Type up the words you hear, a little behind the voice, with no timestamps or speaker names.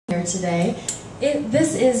Here today.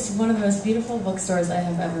 This is one of the most beautiful bookstores I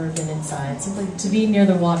have ever been inside. Simply to be near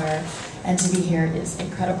the water and to be here is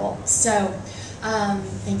incredible. So,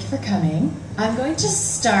 thank you for coming. I'm going to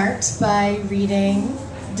start by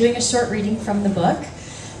doing a short reading from the book,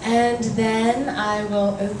 and then I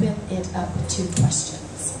will open it up to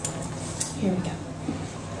questions. Here we go.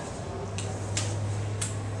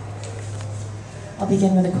 I'll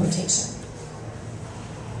begin with a quotation.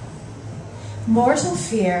 Mortal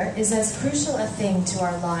fear is as crucial a thing to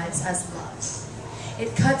our lives as love.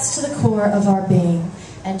 It cuts to the core of our being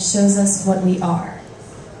and shows us what we are.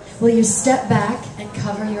 Will you step back and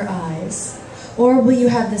cover your eyes, or will you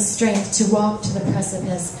have the strength to walk to the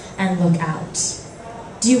precipice and look out?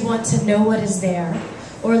 Do you want to know what is there,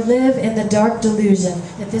 or live in the dark delusion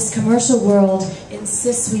that this commercial world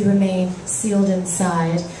insists we remain sealed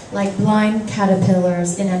inside, like blind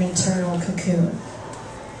caterpillars in an eternal cocoon?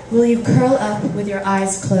 Will you curl up with your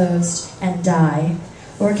eyes closed and die,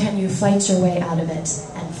 or can you fight your way out of it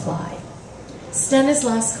and fly?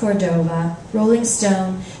 Stanislas Cordova, Rolling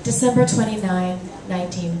Stone, December 29,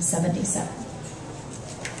 1977.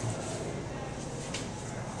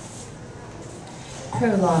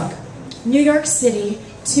 Prologue. New York City,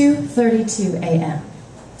 2:32 a.m.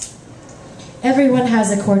 Everyone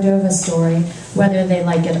has a Cordova story, whether they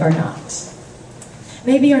like it or not.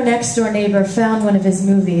 Maybe your next-door neighbor found one of his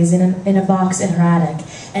movies in a box in her attic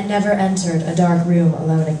and never entered a dark room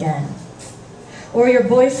alone again. Or your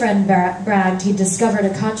boyfriend bragged he'd discovered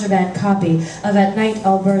a contraband copy of At Night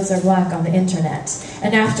All Birds Are Black on the internet,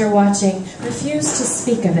 and after watching, refused to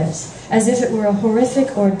speak of it, as if it were a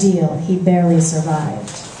horrific ordeal he barely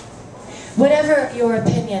survived. Whatever your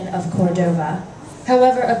opinion of Cordova,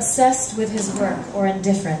 however obsessed with his work or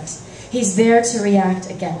indifferent, he's there to react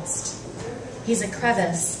against. He's a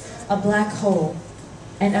crevice, a black hole,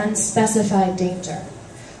 an unspecified danger,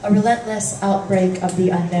 a relentless outbreak of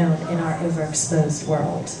the unknown in our overexposed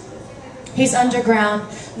world. He's underground,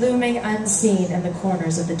 looming unseen in the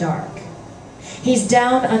corners of the dark. He's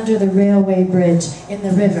down under the railway bridge in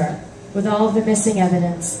the river, with all the missing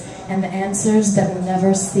evidence and the answers that will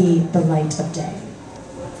never see the light of day.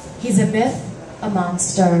 He's a myth, a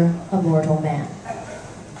monster, a mortal man.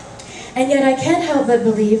 And yet I can't help but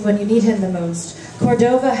believe when you need him the most,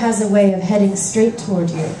 Cordova has a way of heading straight toward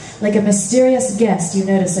you, like a mysterious guest you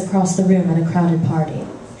notice across the room at a crowded party.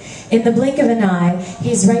 In the blink of an eye,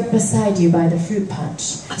 he's right beside you by the fruit punch,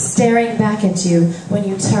 staring back at you when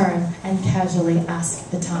you turn and casually ask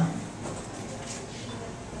the time.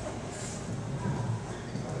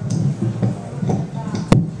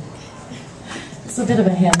 It's a bit of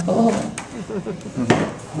a handful.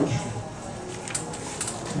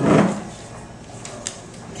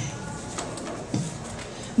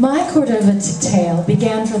 My Cordova tale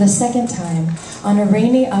began for the second time on a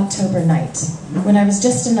rainy October night, when I was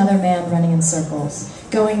just another man running in circles,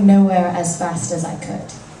 going nowhere as fast as I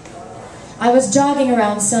could. I was jogging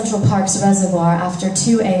around Central Park's reservoir after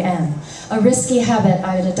 2 a.m., a risky habit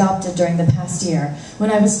I had adopted during the past year, when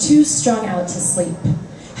I was too strung out to sleep,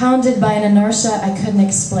 hounded by an inertia I couldn't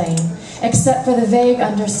explain, except for the vague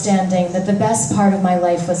understanding that the best part of my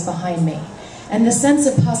life was behind me, and the sense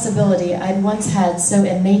of possibility I'd once had so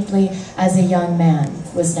innately as a young man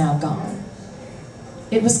was now gone.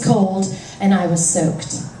 It was cold, and I was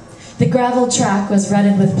soaked. The gravel track was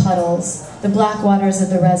rutted with puddles, the black waters of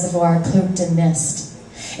the reservoir cloaked in mist.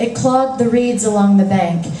 It clogged the reeds along the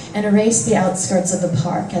bank and erased the outskirts of the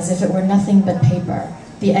park as if it were nothing but paper,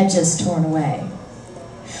 the edges torn away.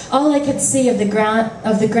 All I could see of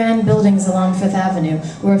the grand buildings along Fifth Avenue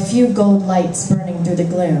were a few gold lights burning through the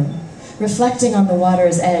gloom, reflecting on the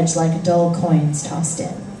water's edge like dull coins tossed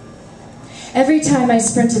in. Every time I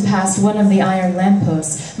sprinted past one of the iron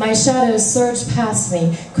lampposts, my shadow surged past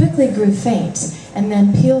me, quickly grew faint, and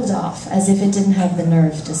then peeled off as if it didn't have the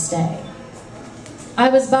nerve to stay. I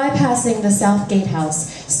was bypassing the South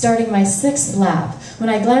Gatehouse, starting my 6th lap, when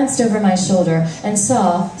I glanced over my shoulder and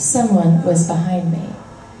saw someone was behind me.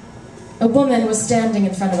 A woman was standing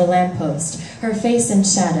in front of a lamppost, her face in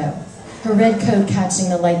shadow, her red coat catching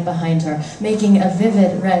the light behind her, making a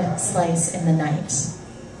vivid red slice in the night.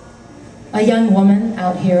 A young woman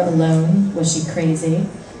out here alone, was she crazy?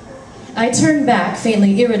 I turned back,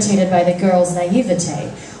 faintly irritated by the girl's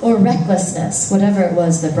naivete, or recklessness, whatever it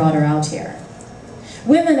was that brought her out here.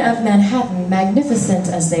 Women of Manhattan, magnificent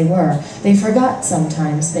as they were, they forgot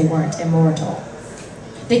sometimes they weren't immortal.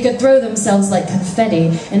 They could throw themselves like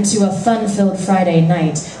confetti into a fun-filled Friday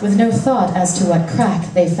night with no thought as to what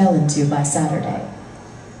crack they fell into by Saturday.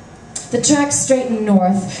 The track straightened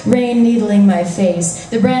north, rain needling my face,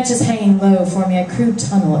 the branches hanging low forming a crude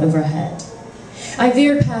tunnel overhead. I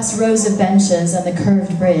veered past rows of benches and the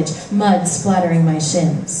curved bridge, mud splattering my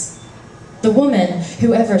shins. The woman,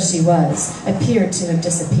 whoever she was, appeared to have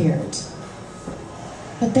disappeared.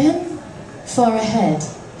 But then, far ahead,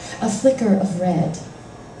 a flicker of red.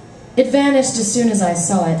 It vanished as soon as I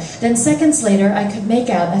saw it. Then seconds later, I could make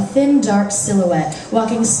out a thin, dark silhouette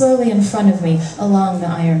walking slowly in front of me along the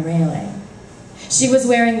iron railing. She was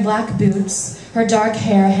wearing black boots, her dark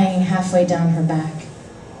hair hanging halfway down her back.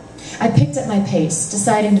 I picked up my pace,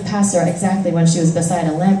 deciding to pass her exactly when she was beside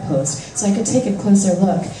a lamppost so I could take a closer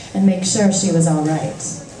look and make sure she was all right.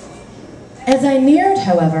 As I neared,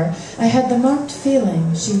 however, I had the marked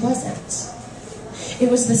feeling she wasn't. It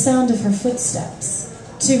was the sound of her footsteps,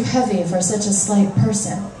 too heavy for such a slight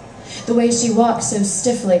person, the way she walked so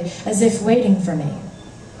stiffly as if waiting for me.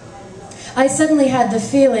 I suddenly had the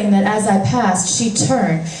feeling that as I passed, she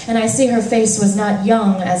turned, and I see her face was not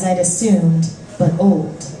young as I'd assumed, but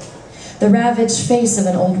old. The ravaged face of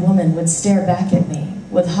an old woman would stare back at me,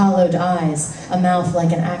 with hollowed eyes, a mouth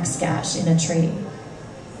like an axe gash in a tree.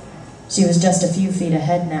 She was just a few feet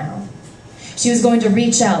ahead now. She was going to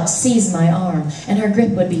reach out, seize my arm, and her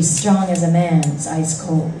grip would be strong as a man's, ice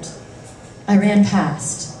cold. I ran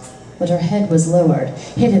past, but her head was lowered,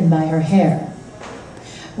 hidden by her hair.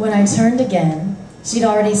 When I turned again, she'd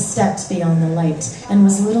already stepped beyond the light and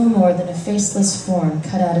was little more than a faceless form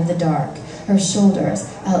cut out of the dark, her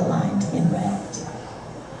shoulders outlined in red.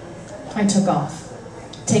 I took off,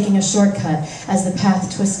 taking a shortcut as the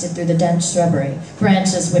path twisted through the dense shrubbery,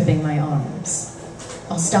 branches whipping my arms.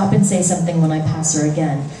 I'll stop and say something when I pass her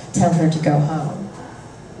again, tell her to go home.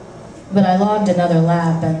 But I logged another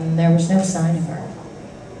lap and there was no sign of her.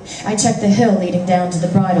 I checked the hill leading down to the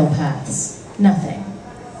bridle paths. Nothing.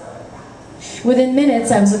 Within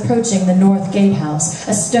minutes, I was approaching the North Gatehouse,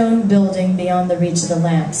 a stone building beyond the reach of the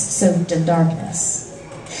lamps, soaked in darkness.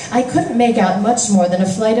 I couldn't make out much more than a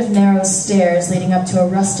flight of narrow stairs leading up to a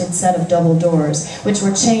rusted set of double doors, which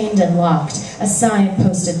were chained and locked, a sign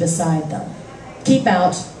posted beside them. "Keep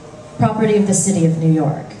out, property of the city of New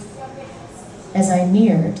York." As I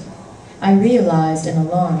neared, I realized in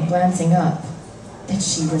alarm, glancing up, that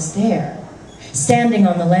she was there, standing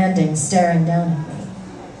on the landing, staring down at me.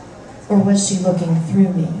 Or was she looking through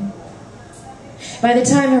me? By the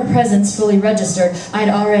time her presence fully registered, I'd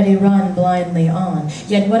already run blindly on.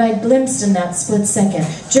 Yet what I glimpsed in that split second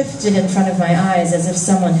drifted in front of my eyes as if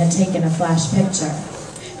someone had taken a flash picture.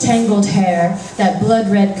 Tangled hair, that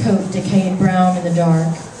blood-red coat decayed brown in the dark.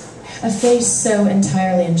 A face so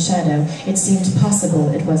entirely in shadow, it seemed possible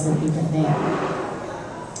it wasn't even there.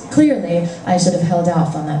 Clearly, I should have held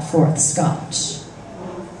off on that fourth scotch.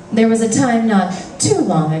 There was a time not too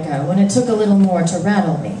long ago when it took a little more to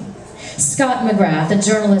rattle me. Scott McGrath, a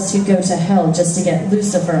journalist who'd go to hell just to get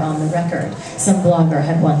Lucifer on the record, some blogger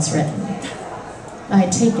had once written. I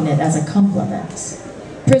had taken it as a compliment.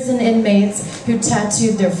 Prison inmates who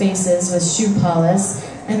tattooed their faces with shoe polish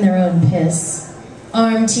and their own piss.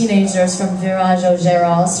 Armed teenagers from Virago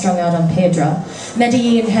Geral strung out on Pedra.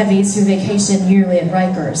 Medellin heavies who vacation yearly at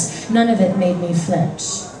Rikers. None of it made me flinch.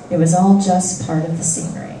 It was all just part of the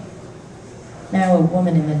scenery. Now a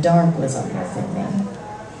woman in the dark was unearthing me.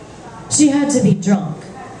 She had to be drunk,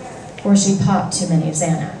 or she popped too many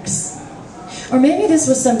Xanax. Or maybe this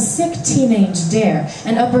was some sick teenage dare,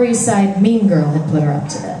 an Upper East Side mean girl had put her up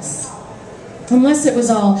to this. Unless it was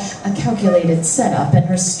all a calculated setup and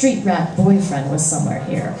her street rat boyfriend was somewhere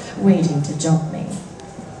here, waiting to jump me.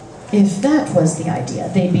 If that was the idea,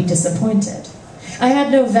 they'd be disappointed. I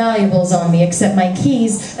had no valuables on me except my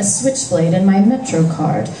keys, a switchblade, and my Metro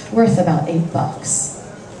card, worth about $8.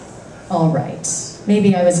 All right,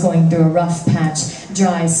 maybe I was going through a rough patch,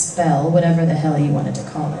 dry spell, whatever the hell you wanted to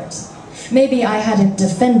call it. Maybe I hadn't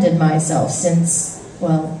defended myself since,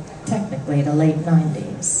 well, technically the late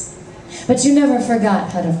 90s. But you never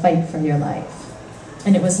forgot how to fight for your life.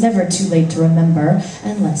 And it was never too late to remember,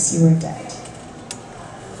 unless you were dead.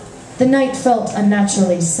 The night felt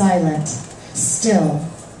unnaturally silent, still.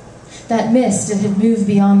 That mist, it had moved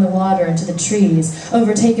beyond the water into the trees,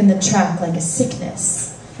 overtaken the track like a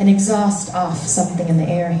sickness, an exhaust off something in the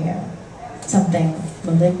air here, something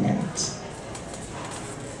malignant.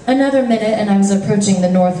 Another minute and I was approaching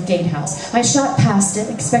the North Gatehouse. I shot past it,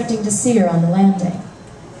 expecting to see her on the landing.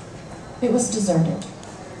 It was deserted.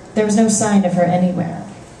 There was no sign of her anywhere.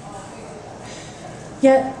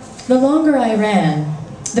 Yet, the longer I ran,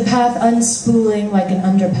 the path unspooling like an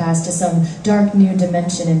underpass to some dark new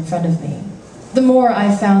dimension in front of me, the more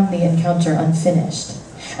I found the encounter unfinished.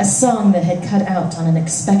 A song that had cut out on an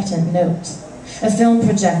expectant note. A film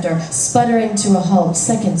projector sputtering to a halt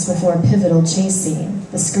seconds before a pivotal chase scene,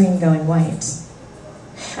 the screen going white.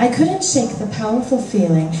 I couldn't shake the powerful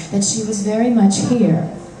feeling that she was very much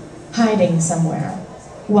here, hiding somewhere,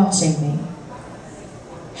 watching me.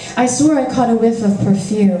 I swore I caught a whiff of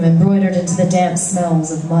perfume embroidered into the damp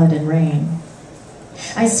smells of mud and rain.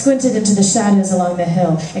 I squinted into the shadows along the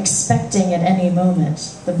hill, expecting at any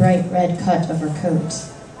moment the bright red cut of her coat.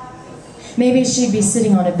 Maybe she'd be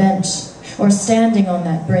sitting on a bench, or standing on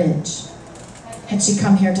that bridge. Had she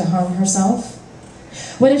come here to harm herself?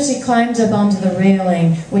 What if she climbed up onto the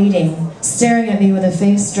railing, waiting, staring at me with a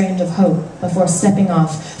face drained of hope before stepping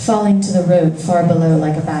off, falling to the road far below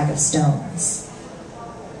like a bag of stones?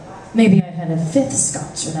 Maybe I'd had a fifth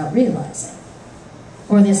scotch without realizing.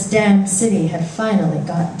 Or this damned city had finally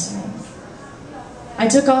gotten to me. I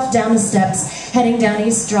took off down the steps, heading down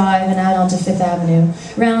East Drive and out onto Fifth Avenue,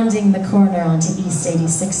 rounding the corner onto East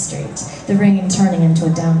 86th Street, the rain turning into a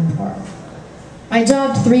downpour. I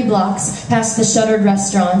jogged 3 blocks, past the shuttered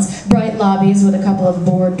restaurants, bright lobbies with a couple of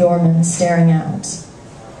bored doormen staring out.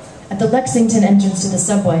 At the Lexington entrance to the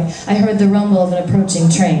subway, I heard the rumble of an approaching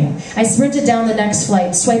train. I sprinted down the next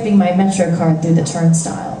flight, swiping my Metro card through the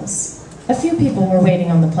turnstiles. A few people were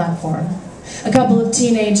waiting on the platform. A couple of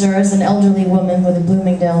teenagers, an elderly woman with a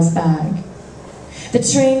Bloomingdale's bag. The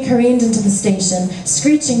train careened into the station,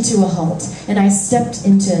 screeching to a halt, and I stepped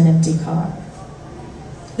into an empty car.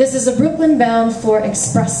 This is a Brooklyn-bound 4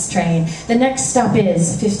 express train. The next stop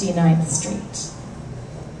is 59th Street.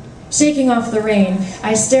 Shaking off the rain,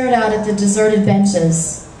 I stared out at the deserted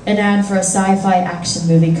benches, an ad for a sci-fi action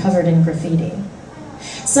movie covered in graffiti.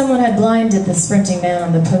 Someone had blinded the sprinting man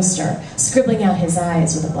on the poster, scribbling out his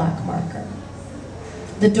eyes with a black marker.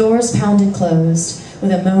 The doors pounded closed.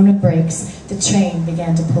 With a moan of brakes, the train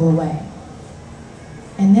began to pull away.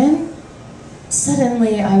 And then,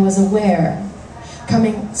 suddenly I was aware,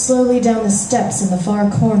 coming slowly down the steps in the far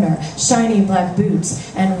corner, shiny black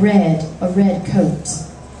boots and a red coat.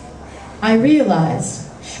 I realized,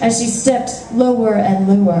 as she stepped lower and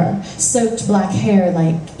lower, soaked black hair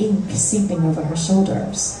like ink seeping over her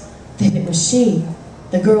shoulders, that it was she,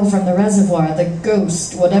 the girl from the reservoir, the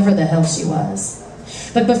ghost, whatever the hell she was.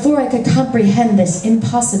 But before I could comprehend this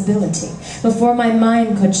impossibility, before my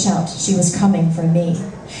mind could shout she was coming for me,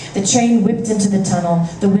 the train whipped into the tunnel,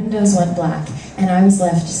 the windows went black, and I was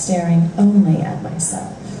left staring only at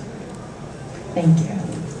myself. Thank you.